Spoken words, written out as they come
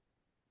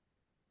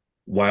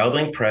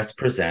Wildling Press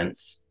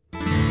presents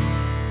How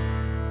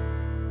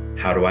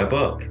Do I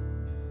Book?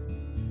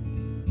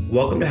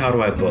 Welcome to How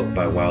Do I Book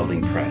by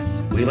Wildling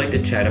Press. We like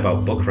to chat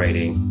about book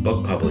writing,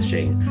 book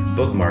publishing,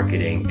 book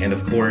marketing, and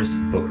of course,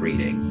 book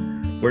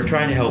reading. We're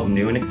trying to help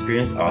new and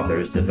experienced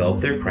authors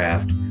develop their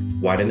craft,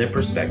 widen their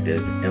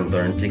perspectives, and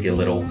learn to get a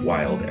little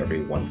wild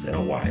every once in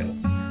a while.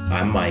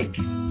 I'm Mike.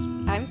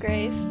 I'm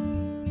Grace.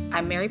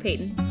 I'm Mary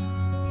Payton.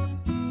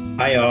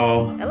 Hi,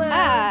 y'all. Hello.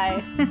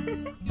 Hi.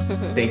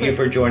 Thank you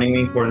for joining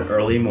me for an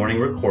early morning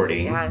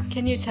recording. Yes.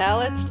 Can you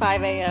tell it's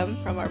 5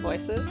 a.m. from our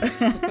voices?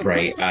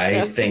 Right,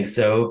 I think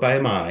so by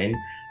mine.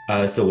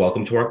 So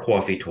welcome to our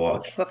coffee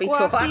talk. Coffee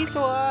Coffee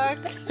talk.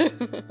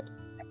 talk.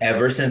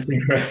 Ever since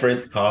we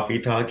referenced coffee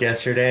talk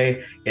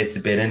yesterday, it's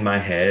been in my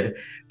head.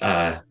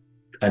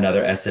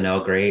 Another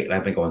SNL great, and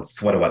I've been going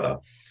sweater weather,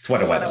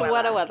 sweater weather.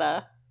 Sweater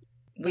weather.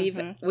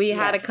 We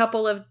had a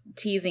couple of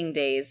teasing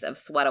days of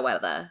sweater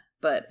weather,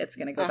 but it's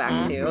gonna go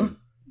back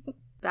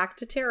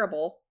to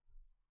terrible.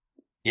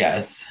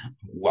 Yes,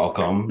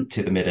 welcome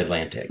to the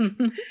Mid-Atlantic.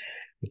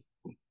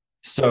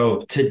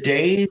 So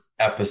today's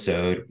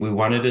episode, we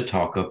wanted to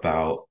talk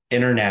about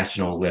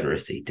International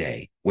Literacy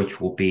Day,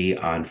 which will be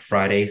on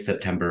Friday,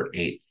 September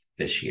 8th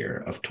this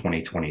year of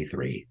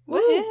 2023.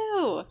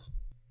 Woohoo!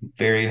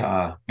 Very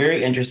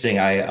interesting.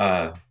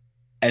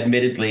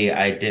 Admittedly,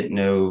 I didn't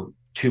know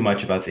too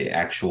much about the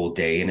actual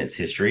day and its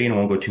history, and I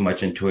won't go too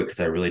much into it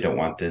because I really don't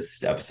want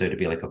this episode to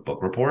be like a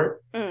book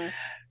report.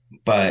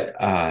 But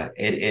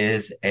it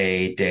is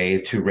a day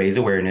to raise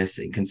awareness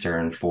and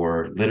concern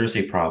for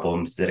literacy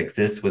problems that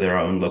exist within our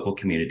own local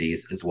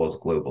communities as well as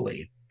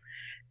globally.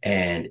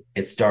 And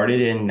it started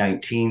in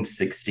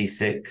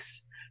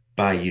 1966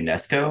 by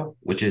UNESCO,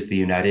 which is the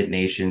United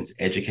Nations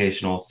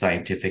Educational,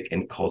 Scientific,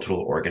 and Cultural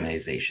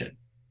Organization.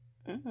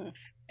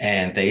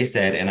 And they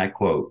said, and I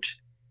quote,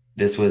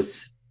 "This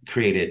was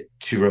created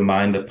to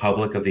remind the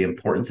public of the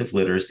importance of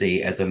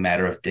literacy as a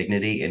matter of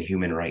dignity and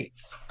human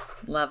rights."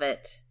 Love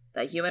it.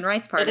 The human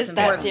rights part It is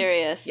important. that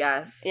serious.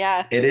 Yes.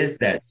 Yeah. It is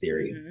that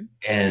serious.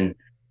 And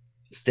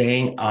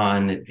staying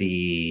on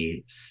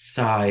the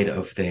side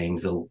of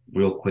things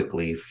real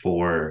quickly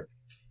for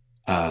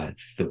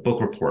the book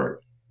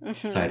report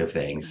side of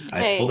things,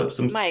 I pulled up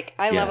some... Mike,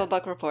 I love a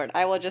book report.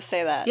 I will just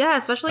say that. Yeah,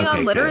 especially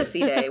on Literacy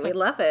Day. We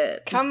love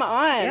it. Come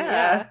on.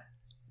 Yeah.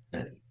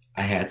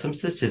 I had some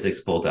statistics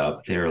pulled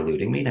up. They're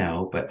eluding me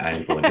now, but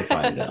I'm going to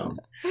find them.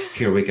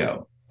 Here we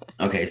go.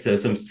 Okay, so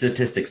some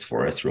statistics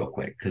for us real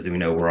quick, because we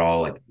know we're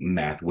all like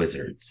math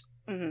wizards.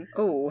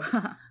 Oh,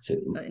 so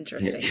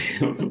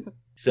interesting.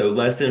 So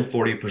less than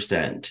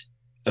 40%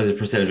 of the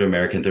percentage of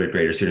American third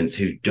grader students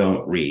who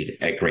don't read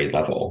at grade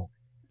level.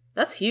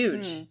 That's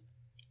huge.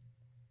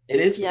 It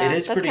is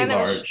pretty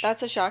large.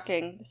 That's a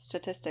shocking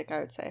statistic,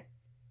 I would say.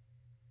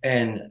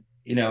 And,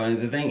 and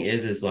the thing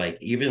is like,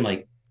 even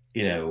like,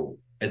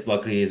 as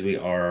lucky as we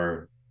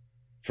are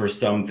for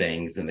some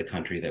things in the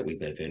country that we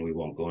live in, we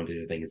won't go into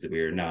the things that we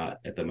are not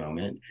at the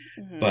moment,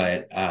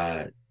 but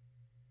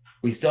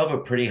we still have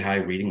a pretty high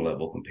reading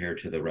level compared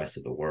to the rest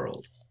of the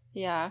world.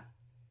 Yeah.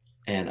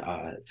 And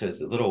so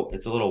it's a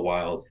little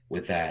wild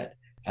with that.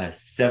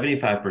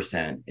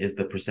 75% is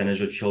the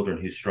percentage of children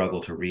who struggle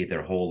to read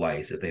their whole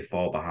lives if they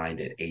fall behind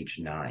at age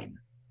 9.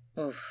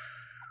 Oof.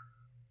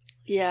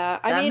 Yeah,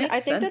 I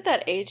think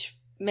that age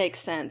makes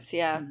sense.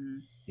 Yeah.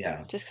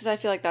 Yeah. Just because I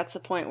feel like that's the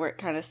point where it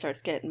kind of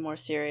starts getting more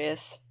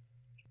serious.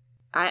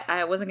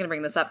 I wasn't going to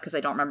bring this up because I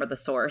don't remember the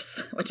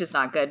source, which is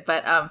not good.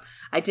 But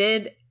I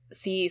did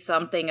see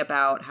something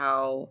about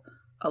how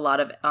a lot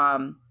of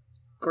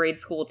grade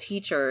school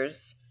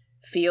teachers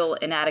feel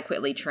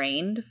inadequately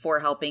trained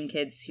for helping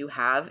kids who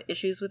have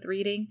issues with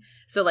reading.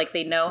 So like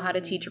they know how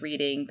to teach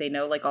reading. They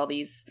know like all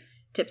these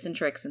tips and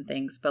tricks and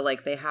things, but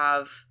like they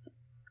have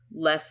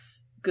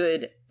less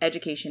good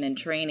education and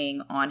training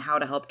on how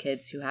to help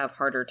kids who have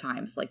harder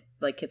times,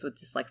 like kids with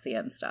dyslexia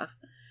and stuff.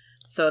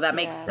 So that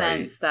makes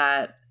sense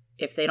that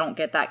if they don't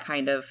get that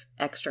kind of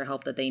extra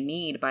help that they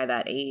need by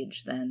that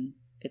age, then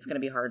it's going to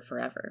be hard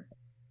forever.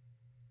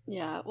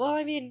 Yeah. Well,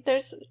 I mean,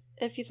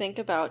 if you think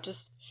about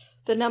just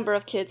the number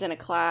of kids in a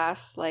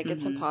class, like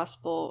it's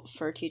impossible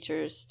for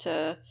teachers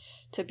to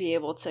be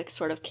able to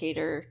sort of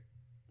cater,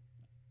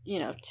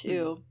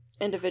 to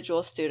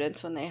individual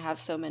students when they have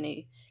so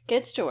many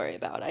kids to worry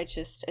about.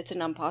 It's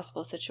an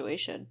impossible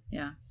situation.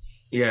 Yeah.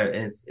 Yeah,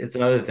 it's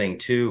another thing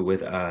too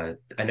with I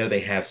know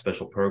they have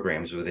special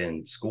programs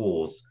within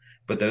schools,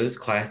 but those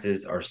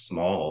classes are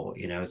small,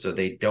 so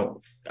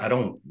I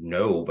don't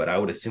know, but I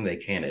would assume they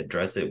can't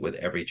address it with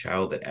every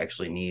child that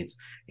actually needs,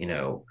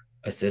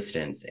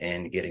 assistance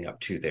and getting up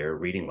to their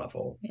reading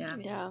level. Yeah.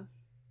 Yeah.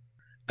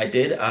 I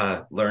did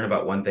learn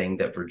about one thing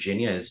that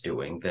Virginia is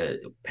doing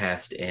that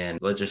passed in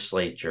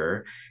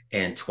legislature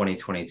in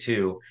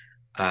 2022.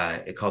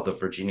 It called the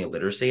Virginia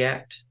Literacy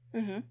Act.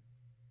 And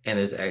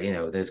there's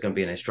going to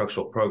be an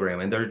instructional program,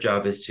 and their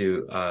job is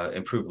to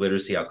improve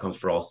literacy outcomes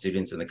for all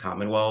students in the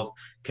Commonwealth,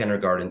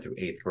 kindergarten through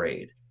 8th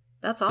grade.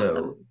 That's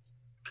awesome.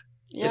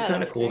 it's Yeah, kind of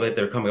that's cool great. that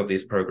they're coming up with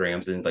these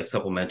programs and like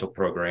supplemental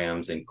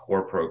programs and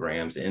core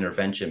programs and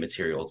intervention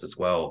materials as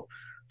well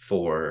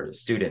for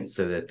students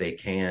so that they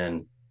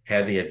can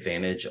have the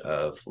advantage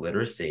of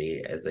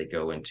literacy as they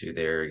go into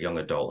their young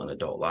adult and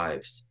adult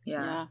lives.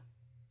 Yeah. Yeah.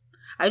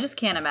 I just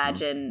can't Mhm.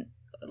 imagine,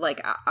 like,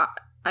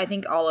 I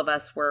think all of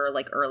us were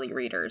like early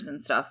readers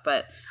and stuff,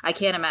 but I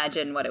can't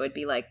imagine what it would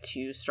be like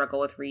to struggle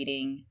with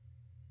reading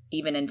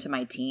even into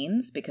my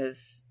teens,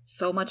 because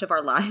so much of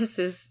our lives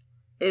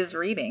is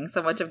reading.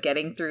 So much of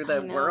getting through I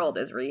the know. world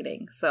is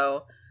reading.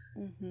 So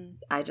Mm-hmm.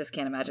 I just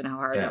can't imagine how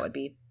hard that Yeah. would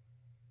be.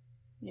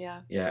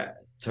 Yeah. Yeah,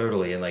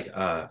 totally. And like,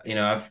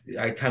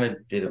 I kind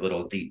of did a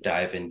little deep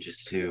dive in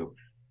just to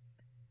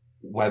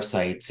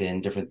websites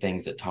and different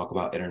things that talk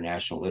about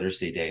International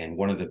Literacy Day. And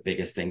one of the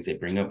biggest things they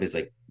bring up is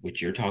like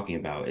what you're talking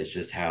about is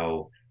just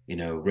how,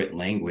 written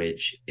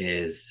language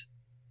is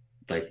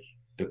like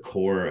the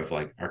core of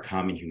like our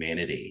common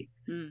humanity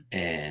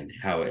and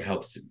how it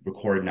helps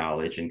record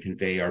knowledge and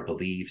convey our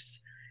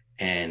beliefs.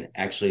 And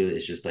actually,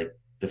 it's just like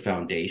the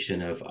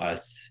foundation of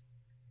us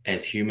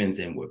as humans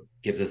and what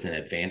gives us an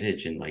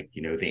advantage in like,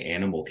 the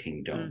animal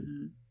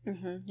kingdom.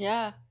 Mm-hmm.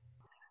 Yeah.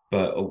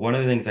 But one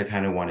of the things I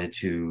kind of wanted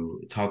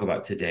to talk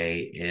about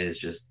today is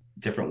just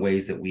different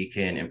ways that we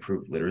can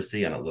improve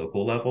literacy on a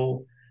local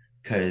level,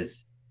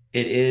 because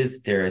it is,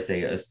 dare I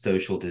say, a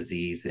social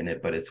disease in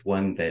it, but it's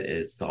one that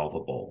is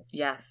solvable.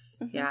 Yes.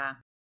 Mhm. Yeah.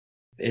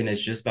 And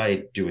it's just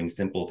by doing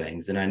simple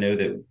things. And I know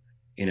that,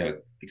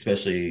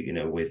 especially,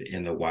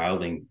 within the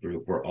Wilding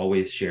group, we're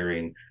always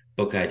sharing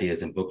book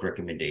ideas and book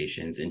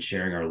recommendations and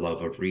sharing our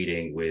love of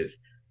reading with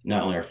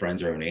not only our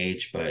friends our own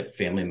age, but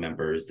family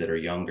members that are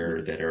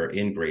younger, that are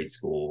in grade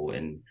school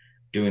and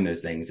doing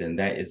those things. And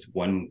that is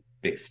one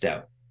big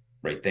step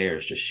right there,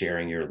 is just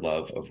sharing your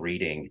love of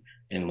reading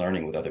and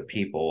learning with other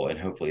people. And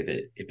hopefully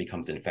that it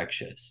becomes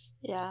infectious.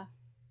 Yeah.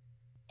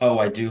 Oh,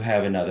 I do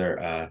have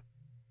another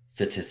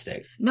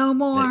statistic No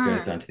more. that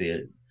goes onto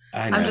the,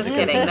 I know, I'm just that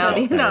goes kidding. on the No,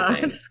 adult side of I'm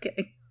things. just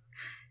kidding.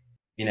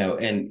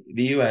 In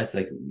the US,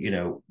 like,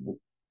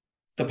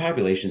 the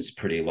population's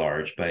pretty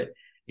large, but,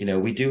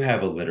 we do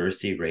have a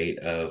literacy rate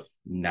of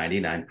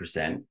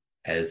 99%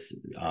 as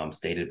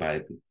stated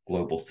by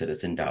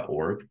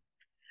globalcitizen.org.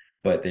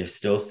 But they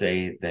still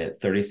say that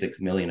 36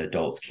 million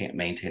adults can't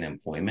maintain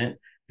employment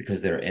because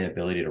of their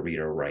inability to read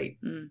or write.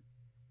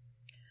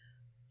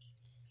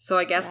 So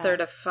I guess Yeah. they're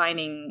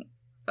defining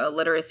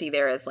literacy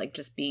there as like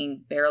just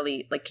being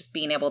barely, like just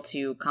being able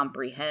to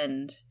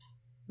comprehend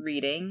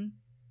reading.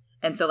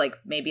 And so like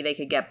maybe they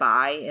could get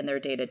by in their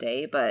day to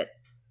day, but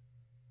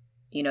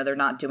they're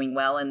not doing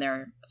well in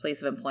their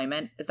place of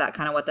employment. Is that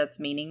kind of what that's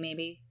meaning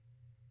maybe?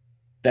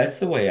 That's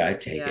the way I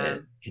take Yeah.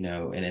 it,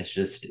 and it's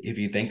just, if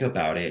you think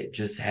about it,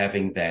 just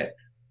having that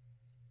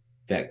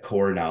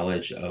core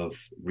knowledge of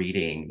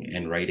reading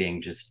and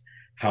writing, just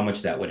how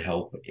much that would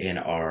help in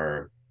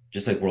our,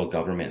 just like world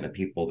government and the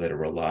people that are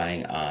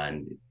relying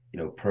on,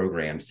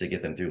 programs to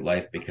get them through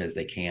life because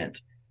they can't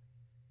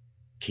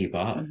keep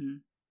up. Mm-hmm.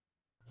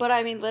 But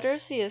I mean,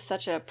 literacy is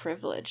such a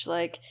privilege.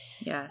 Like,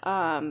 Yes.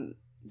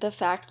 the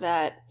fact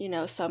that,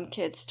 some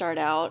kids start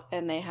out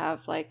and they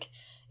have like,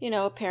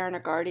 a parent or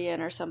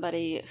guardian or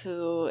somebody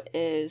who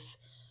is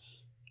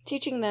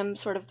teaching them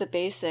sort of the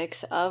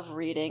basics of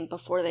reading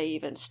before they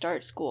even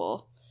start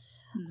school.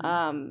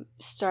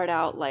 Start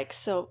out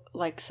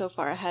so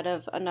far ahead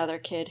of another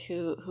kid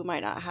who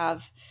might not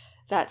have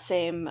that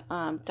same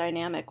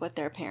dynamic with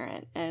their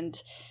parent.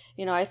 And,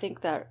 I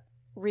think that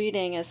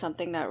reading is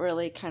something that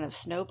really kind of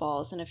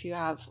snowballs. And if you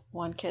have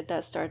one kid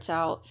that starts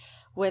out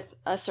with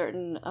a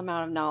certain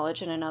amount of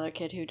knowledge and another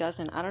kid who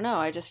doesn't, I don't know.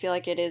 I just feel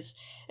like it's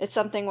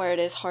something where it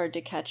is hard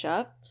to catch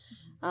up.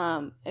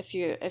 If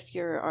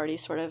you're already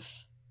sort of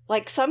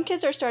like, some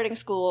kids are starting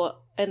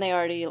school and they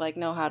already like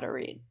know how to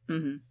read.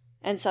 Mm-hmm.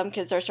 And some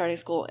kids are starting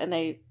school and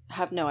they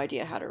have no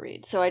idea how to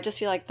read. So I just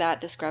feel like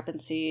that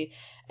discrepancy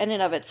in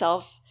and of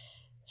itself,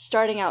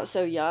 starting out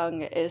so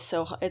young, it's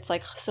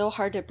like so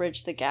hard to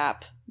bridge the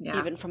gap. Yeah.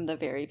 Even from the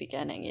very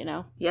beginning,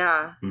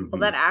 Yeah. Mm-hmm.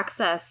 Well, that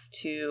access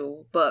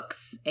to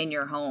books in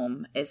your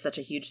home is such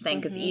a huge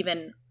thing, because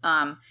even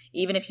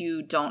if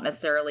you don't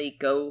necessarily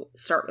go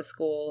start with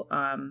school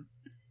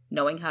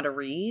knowing how to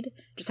read,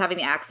 just having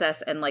the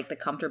access and like the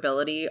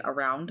comfortability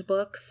around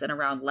books and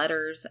around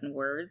letters and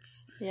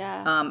words,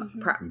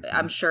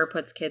 I'm sure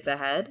puts kids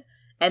ahead.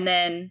 And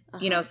then,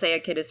 say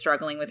a kid is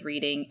struggling with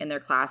reading in their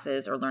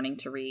classes or learning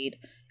to read,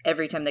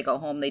 every time they go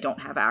home, they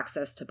don't have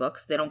access to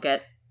books. They don't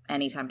get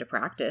any time to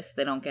practice.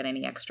 They don't get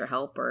any extra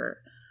help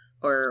or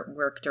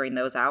work during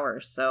those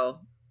hours.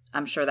 So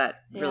I'm sure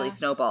that really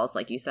snowballs,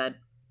 like you said.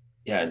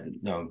 Yeah,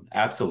 no,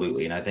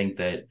 absolutely. And I think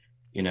that,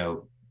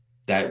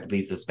 that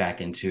leads us back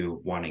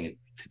into wanting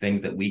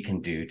things that we can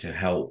do to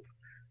help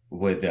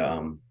with,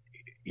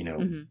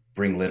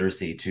 bring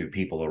literacy to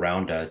people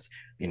around us,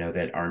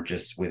 that aren't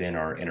just within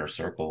our inner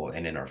circle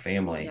and in our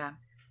family. Yeah.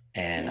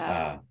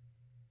 And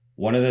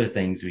one of those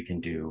things we can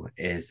do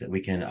is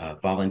we can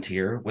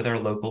volunteer with our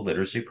local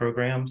literacy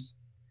programs.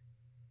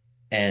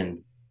 And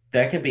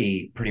that can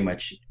be pretty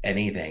much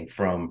anything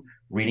from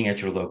reading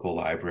at your local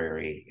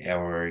library,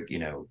 or,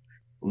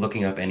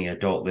 looking up any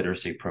adult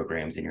literacy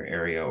programs in your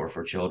area or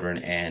for children,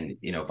 and,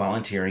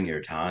 volunteering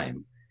your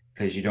time,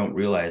 because you don't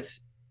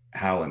realize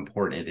how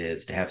important it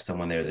is to have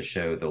someone there to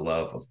show the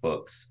love of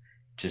books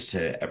just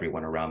to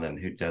everyone around them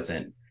who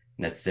doesn't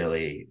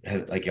necessarily,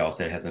 like y'all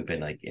said, hasn't been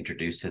like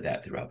introduced to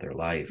that throughout their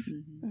life.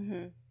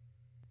 Mm-hmm.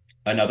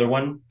 Another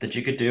one that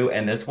you could do,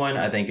 and this one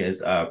I think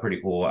is pretty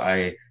cool.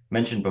 I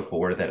mentioned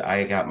before that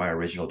I got my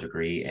original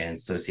degree in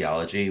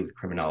sociology with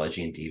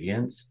criminology and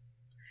deviance.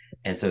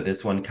 And so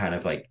this one kind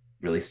of like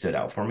really stood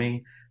out for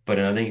me. But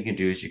another thing you can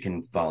do is you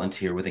can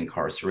volunteer with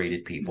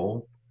incarcerated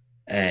people.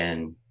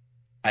 And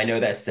I know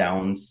that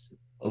sounds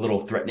a little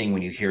threatening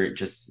when you hear it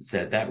just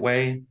said that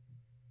way.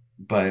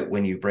 But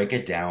when you break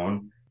it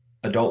down,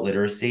 adult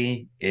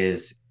literacy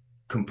is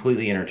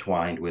completely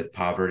intertwined with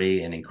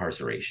poverty and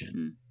incarceration.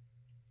 Mm.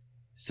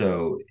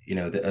 So,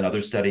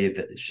 another study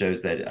that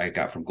shows that I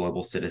got from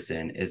Global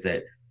Citizen is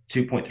that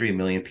 2.3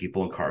 million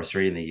people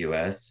incarcerated in the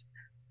U.S.,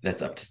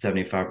 that's up to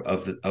 75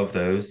 of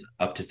those,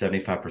 up to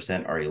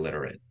 75% are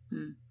illiterate.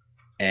 Mm.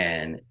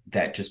 And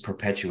that just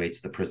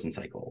perpetuates the prison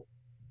cycle.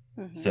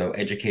 Mm-hmm. So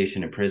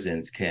education in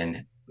prisons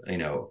can,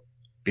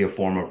 be a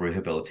form of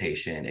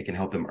rehabilitation. It can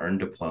help them earn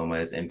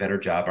diplomas and better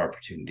job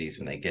opportunities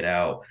when they get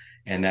out.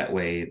 And that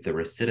way the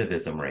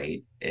recidivism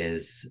rate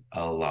is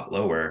a lot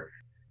lower.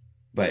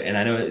 And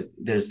I know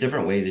there's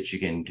different ways that you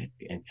can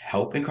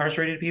help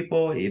incarcerated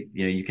people.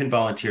 You can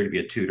volunteer to be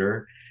a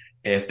tutor.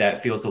 If that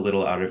feels a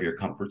little out of your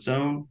comfort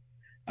zone,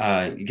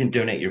 you can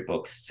donate your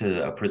books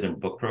to a prison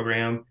book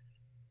program.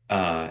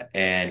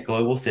 And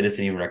Global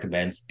Citizen even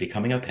recommends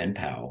becoming a pen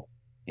pal,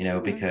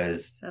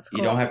 because that's cool.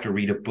 You don't have to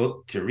read a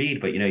book to read,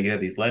 but, you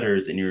have these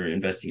letters and you're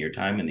investing your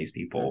time in these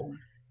people. Mm-hmm.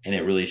 And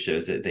it really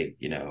shows that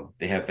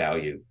they have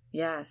value.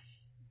 Yes.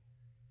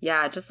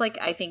 Yeah, just like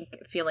I think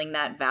feeling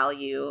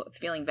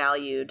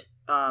valued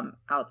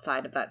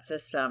outside of that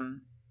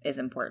system is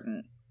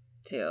important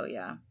too.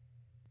 Yeah.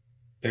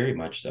 Very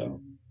much so.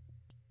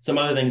 Some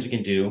other things we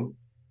can do: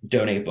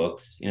 donate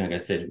books. Like I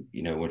said,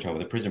 we're talking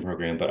about the prison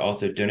program, but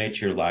also donate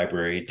to your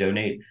library,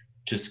 donate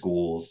to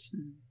schools.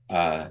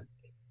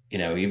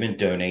 Even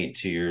donate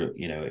to your,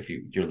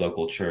 your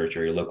local church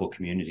or your local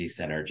community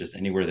center, just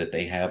anywhere that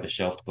they have a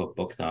shelf to put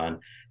books on,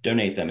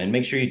 donate them. And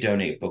make sure you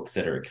donate books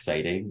that are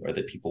exciting or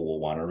that people will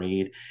want to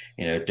read.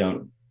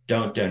 Don't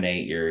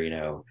donate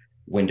your,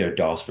 Window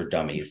Dolls for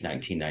Dummies,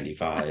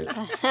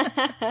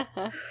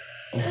 1995.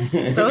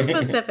 So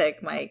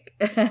specific, Mike.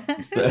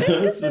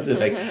 So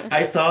specific.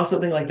 I saw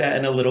something like that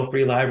in a little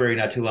free library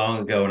not too long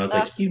ago, and I was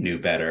like, you knew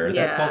better. Yeah.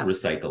 That's called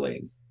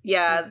recycling.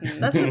 Yeah,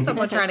 that's just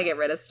someone trying to get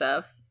rid of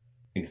stuff.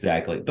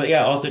 Exactly. But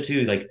yeah, also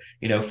too, like,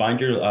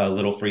 find your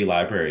little free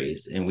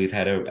libraries. And we've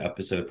had an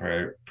episode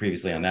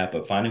previously on that,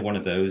 but finding one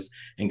of those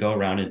and go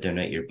around and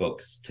donate your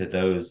books to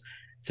those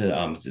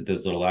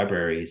little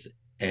libraries.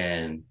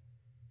 And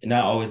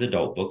not always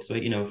adult books,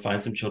 but,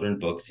 find some children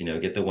books,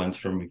 get the ones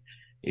from,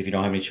 if you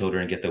don't have any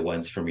children, get the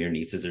ones from your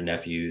nieces or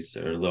nephews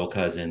or little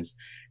cousins,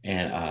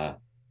 and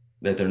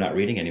that they're not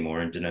reading anymore,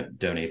 and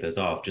donate those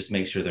off. Just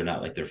make sure they're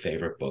not like their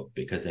favorite book,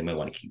 because they might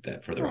want to keep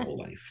that for their whole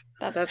life.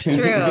 That's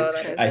true.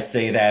 I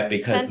say that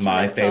because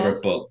my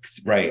favorite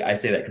books, right? I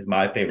say that because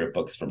my favorite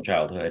books from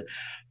childhood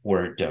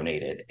were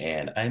donated,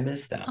 and I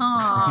miss them.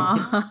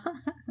 Aww.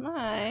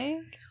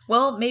 Mike.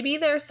 Well, maybe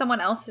they're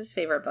someone else's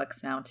favorite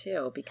books now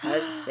too,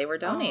 because they were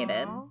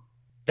donated. Aww.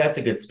 That's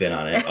a good spin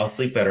on it. I'll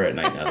sleep better at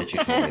night now that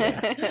you told me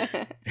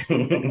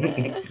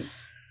that.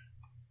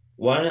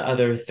 One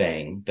other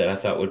thing that I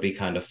thought would be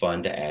kind of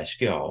fun to ask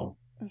y'all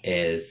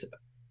is,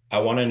 I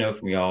want to know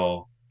from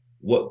y'all,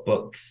 what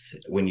books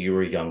when you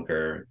were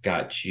younger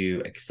got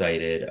you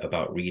excited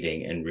about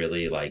reading and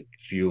really like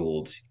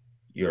fueled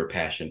your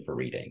passion for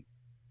reading?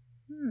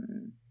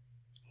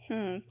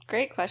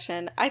 Great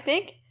question. I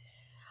think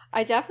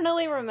I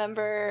definitely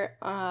remember,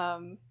 I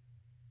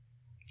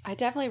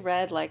definitely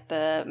read like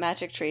the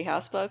Magic Tree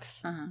House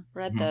books.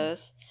 Read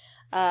those.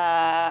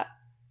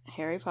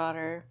 Harry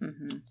Potter.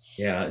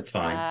 Yeah, it's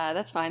fine.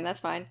 That's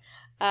fine.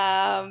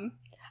 I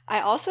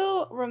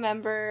also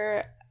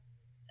remember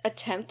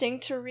attempting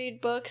to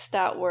read books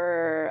that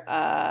were,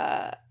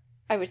 I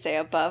would say,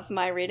 above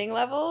my reading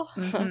level.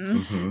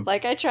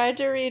 Like I tried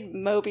to read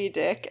Moby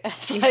Dick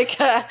as like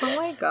a, oh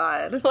my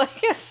god,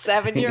 like a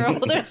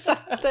 7-year-old or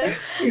something.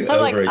 I'm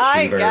like,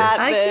 I got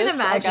this.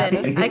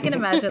 I can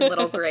imagine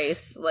little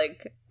Grace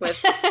like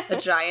with a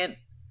giant.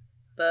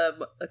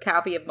 A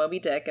copy of Moby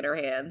Dick in her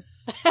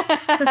hands.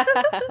 Yeah.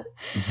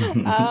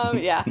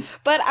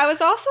 But I was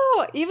also,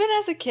 even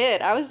as a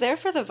kid, I was there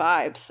for the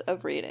vibes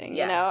of reading.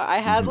 Yes. I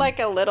had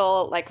like a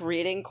little like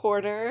reading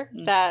corner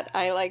that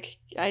I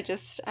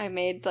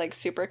made like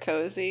super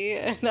cozy,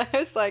 and I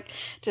was like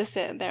just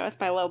sitting there with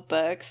my little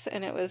books,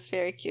 and it was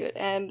very cute.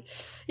 And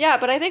yeah,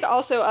 but I think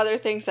also other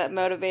things that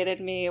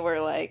motivated me were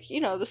like,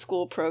 the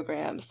school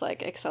programs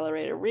like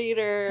Accelerated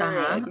Reader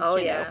and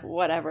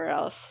whatever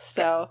else.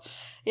 So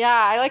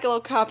yeah, I like a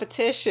little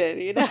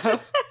competition,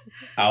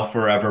 I'll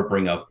forever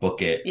bring up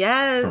Book It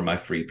for my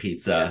free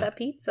pizza. Get that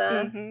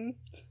pizza.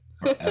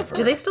 forever.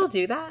 Do they still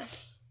do that?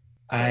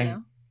 I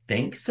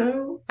think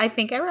so. I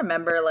think I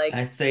remember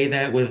I say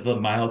that with a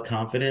mild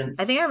confidence.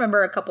 I think I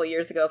remember a couple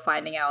years ago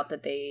finding out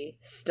that they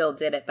still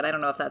did it, but I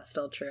don't know if that's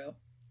still true.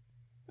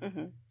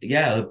 Mm-hmm.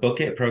 Yeah, the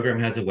Book It program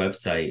has a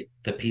website,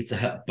 the Pizza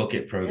Hut Book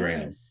It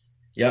program. Yes.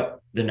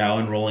 Yep, they're now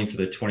enrolling for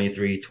the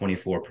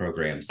 23-24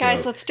 program. So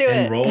guys, let's do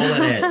it. Enroll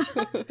in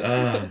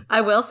it.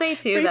 I will say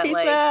too Free that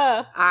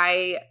pizza.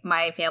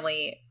 my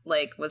family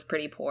was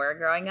pretty poor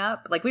growing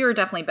up. We were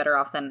definitely better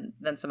off than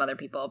some other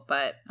people,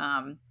 but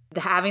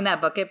having that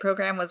Book It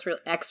program was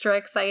extra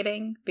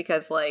exciting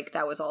because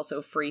that was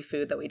also free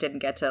food that we didn't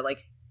get to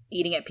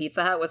eating at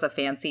Pizza Hut was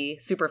a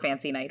super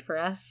fancy night for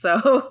us.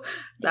 So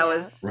that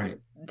was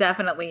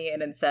definitely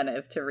an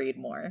incentive to read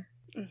more.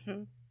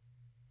 Mm-hmm.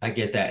 I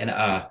get that.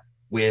 And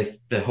with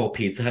the whole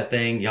Pizza Hut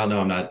thing, y'all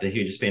know I'm not the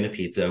hugest fan of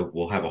pizza.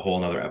 We'll have a whole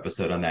nother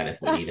episode on that if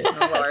we need it.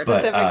 Oh,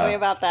 but,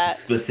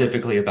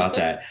 specifically about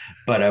that.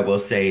 But I will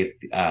say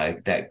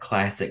that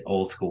classic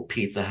old school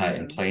Pizza Hut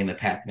and Mm-hmm. playing the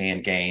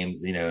Pac-Man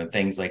games, and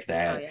things like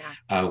that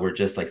were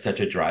just such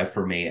a drive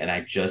for me. And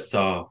I just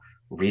saw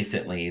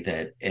recently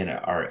that in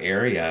our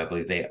area, I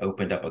believe they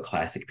opened up a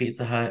classic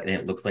Pizza Hut, and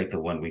it looks like the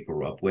one we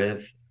grew up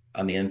with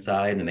on the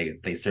inside, and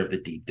they serve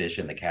the deep dish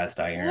and the cast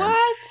iron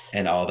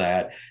and all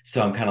that.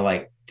 So I'm kind of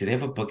like, do they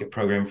have a Book It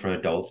program for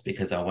adults?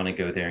 Because I want to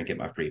go there and get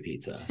my free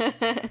pizza.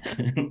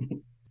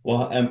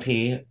 Well,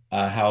 MP,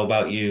 how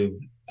about you?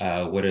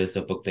 What is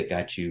a book that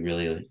got you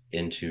really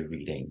into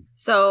reading?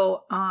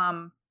 So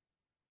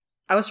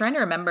I was trying to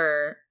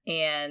remember,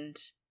 and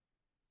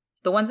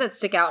the ones that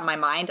stick out in my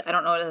mind, I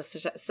don't know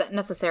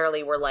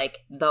necessarily were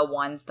the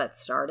ones that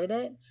started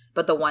it,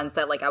 but the ones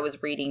that I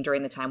was reading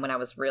during the time when I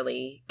was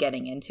really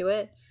getting into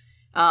it.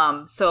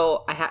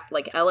 So I had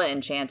Ella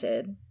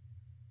Enchanted,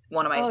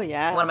 one of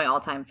my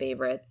all-time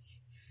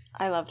favorites.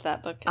 I loved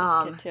that book as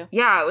a kid too.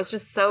 Yeah, it was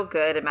just so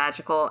good and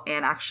magical.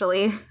 And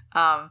actually,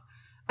 I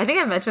think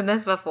I've mentioned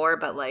this before,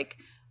 but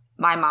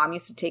my mom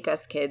used to take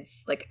us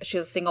kids, she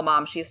was a single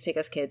mom. She used to take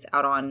us kids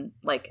out on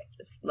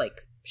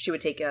she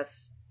would take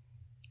us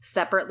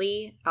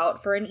separately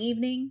out for an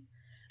evening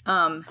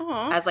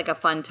as a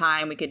fun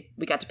time.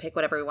 We got to pick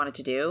whatever we wanted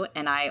to do,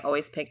 and I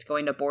always picked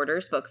going to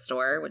Borders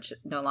bookstore, which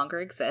no longer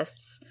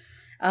exists.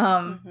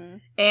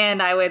 And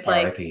I would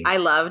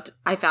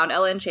I found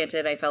Ella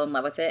Enchanted, I fell in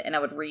love with it, and I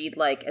would read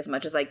as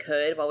much as I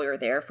could while we were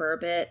there for a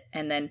bit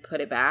and then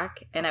put it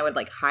back, and I would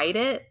hide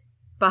it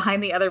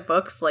behind the other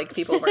books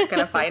people weren't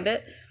going to find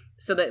it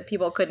so that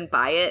people couldn't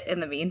buy it in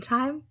the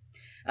meantime.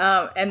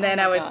 And then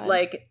I would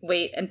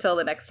wait until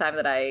the next time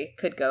that I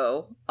could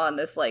go on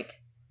this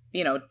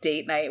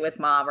date night with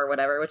mom or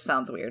whatever, which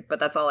sounds weird, but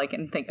that's all I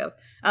can think of.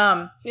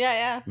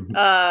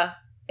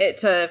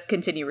 To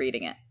continue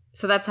reading it.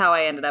 So that's how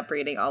I ended up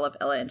reading all of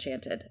Ella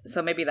Enchanted.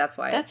 So maybe that's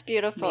why that's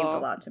beautiful. It means a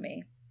lot to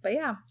me. But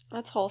yeah.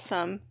 That's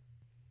wholesome.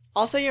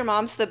 Also, your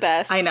mom's the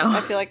best. I know.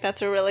 I feel like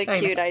that's a really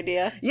cute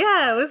idea.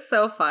 Yeah, it was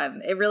so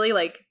fun. It really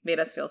made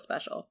us feel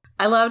special.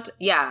 I loved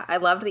the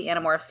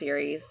Animorph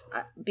series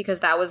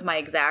because that was my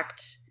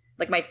exact,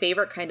 my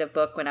favorite kind of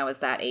book when I was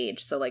that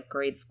age. So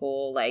grade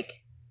school, I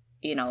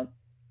don't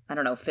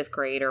know, 5th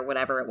grade or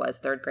whatever it was,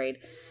 3rd grade,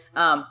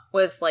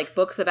 was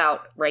books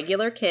about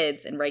regular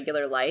kids in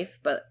regular life,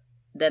 but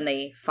then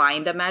they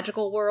find a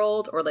magical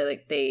world, or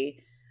they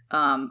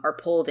are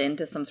pulled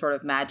into some sort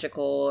of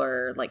magical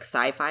or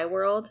sci-fi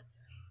world.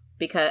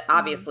 Because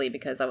obviously,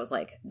 because I was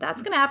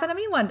that's gonna happen to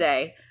me one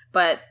day.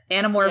 But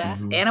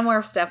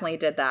Animorphs definitely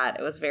did that.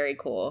 It was very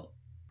cool.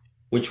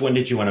 Which one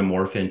did you want to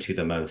morph into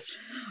the most?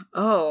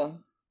 Oh,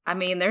 I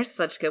mean, there's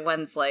such good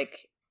ones.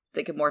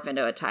 They could morph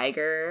into a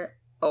tiger,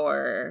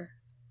 or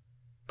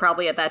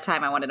probably at that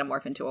time I wanted to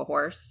morph into a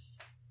horse.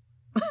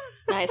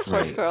 Nice.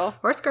 Horse girl.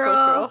 Horse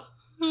girl.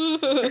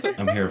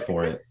 I'm here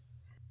for it.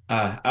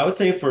 I would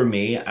say for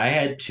me, I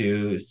had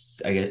two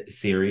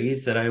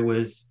series that I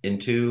was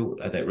into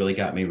that really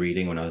got me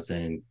reading when I was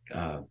in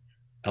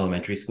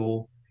elementary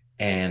school.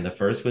 And the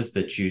first was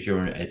the Choose Your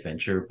Own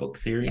Adventure book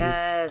series.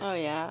 Yes. Oh,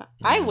 yeah.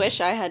 I wish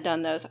I had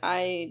done those.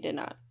 I did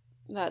not.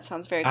 That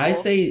sounds very cool. I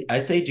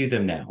say do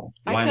them now.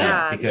 Why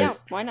not?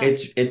 Because why not?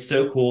 It's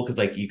so cool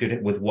because you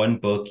could, with one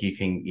book, you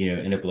can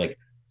end up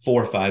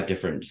 4 or 5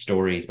 different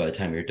stories by the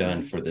time you're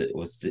done for the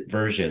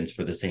versions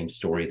for the same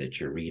story that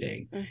you're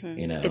reading.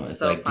 Mm-hmm. It's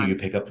so fun. Do you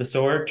pick up the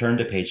sword? Turn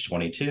to page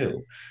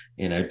 22.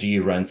 Do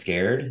you run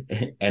scared?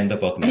 End the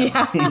book now.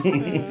 Yeah.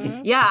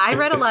 Mm-hmm. Yeah, I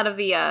read a lot of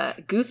the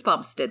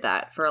Goosebumps did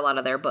that for a lot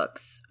of their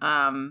books.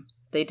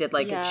 They did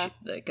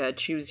a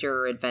Choose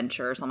Your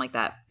Adventure or something like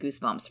that,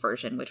 Goosebumps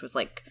version, which was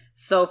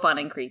so fun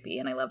and creepy,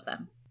 and I love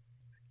them.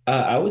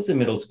 I was in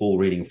middle school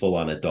reading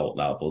full-on adult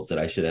novels that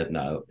I should have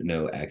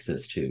no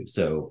access to.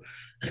 So,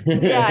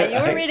 yeah,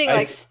 you were reading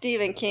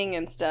Stephen King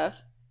and stuff.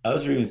 I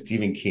was reading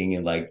Stephen King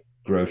and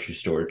grocery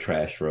store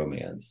trash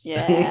romance.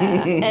 Yeah,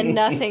 and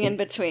nothing in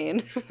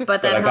between.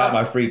 But I got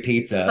my free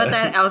pizza. But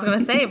I was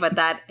gonna say,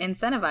 that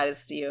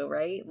incentivized you,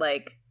 right?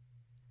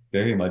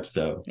 Very much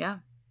so. Yeah.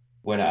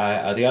 When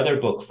the other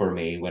book for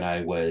me when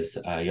I was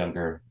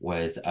younger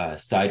was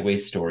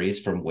Sideways Stories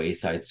from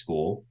Wayside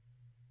School.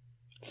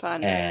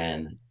 Fun.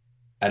 And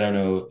I don't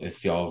know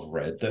if y'all have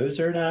read those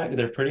or not.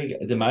 They're pretty,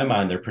 in my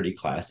mind, they're pretty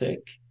classic.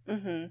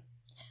 Mm-hmm.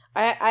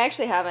 I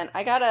actually haven't.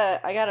 I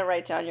gotta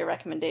write down your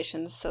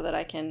recommendations so that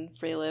I can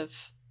relive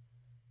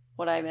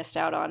what I missed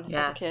out on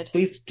as a kid.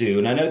 Please do.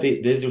 And I know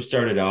these were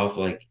started off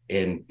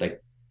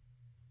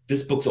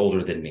this book's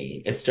older than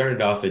me. It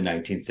started off in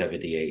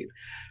 1978,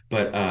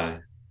 but I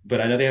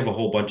know they have a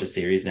whole bunch of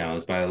series now.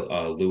 It's by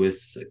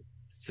Louis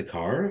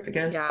Sakar, I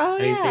guess. Yeah. Oh,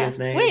 how you say his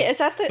name. Wait, is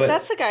that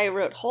that's the guy who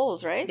wrote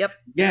Holes, right? Yep.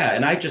 Yeah,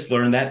 and I just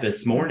learned that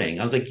this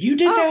morning. I was like, you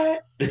did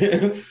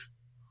that?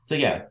 So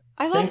yeah.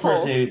 I love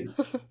Holes.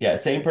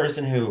 Same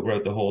person who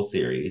wrote the whole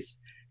series.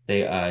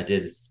 They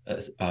did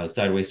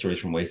Sideways Stories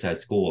from Wayside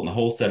School, and the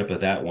whole setup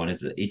of that one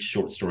is that each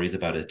short story is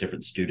about a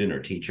different student or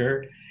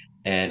teacher,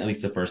 and at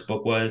least the first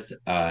book was,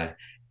 and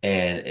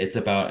it's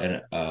about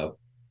a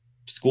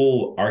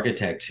school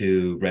architect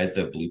who read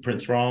the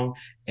blueprints wrong,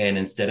 and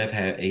instead of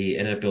he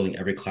ended up building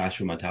every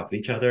classroom on top of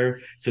each other,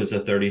 so it's a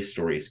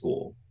 30-story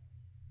school.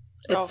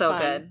 It's so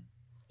good.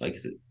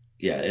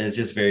 Yeah, and it's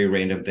just very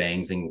random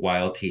things and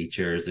wild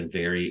teachers and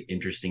very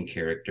interesting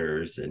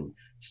characters and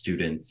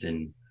students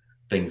and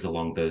things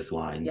along those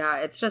lines. Yeah,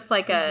 it's just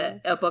like a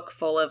book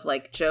full of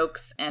like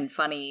jokes and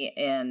funny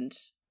and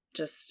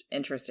just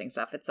interesting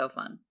stuff. It's so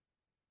fun.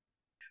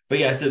 But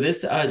yeah, so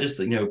this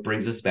just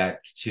brings us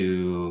back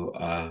to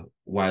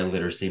why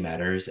literacy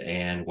matters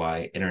and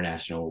why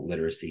International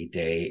Literacy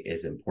Day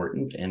is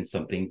important and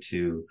something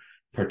to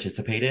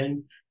participate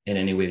in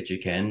any way that you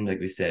can.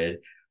 Like we said,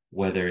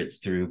 whether it's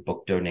through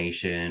book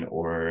donation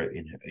or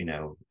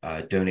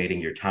donating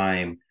your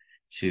time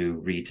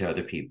to read to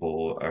other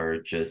people,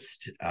 or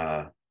just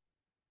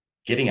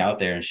getting out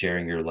there and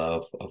sharing your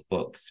love of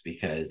books,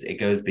 because it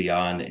goes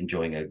beyond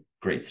enjoying a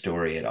great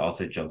story. It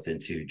also jumps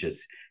into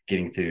just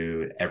getting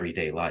through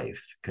everyday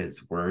life,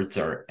 because words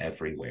are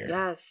everywhere.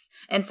 Yes.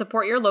 And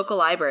support your local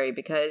library,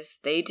 because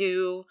they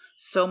do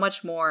so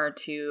much more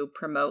to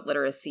promote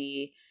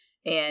literacy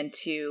and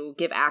to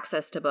give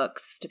access to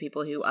books to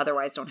people who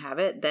otherwise don't have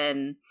it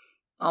than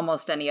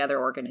almost any other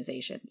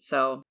organization.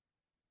 So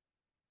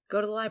go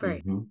to the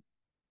library. Mm-hmm.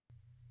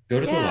 Go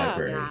to the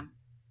library. Yeah.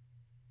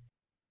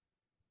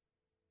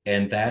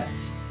 And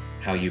that's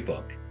how you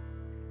book.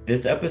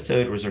 This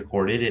episode was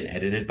recorded and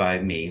edited by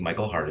me,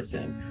 Michael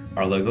Hardison.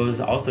 Our logo is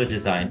also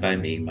designed by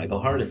me,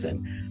 Michael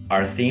Hardison.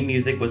 Our theme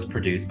music was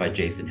produced by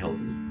Jason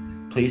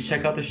Hilton. Please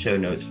check out the show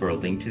notes for a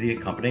link to the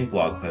accompanying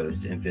blog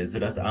post, and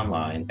visit us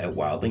online at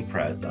Wildling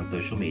Press on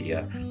social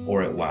media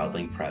or at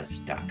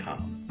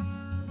wildlingpress.com.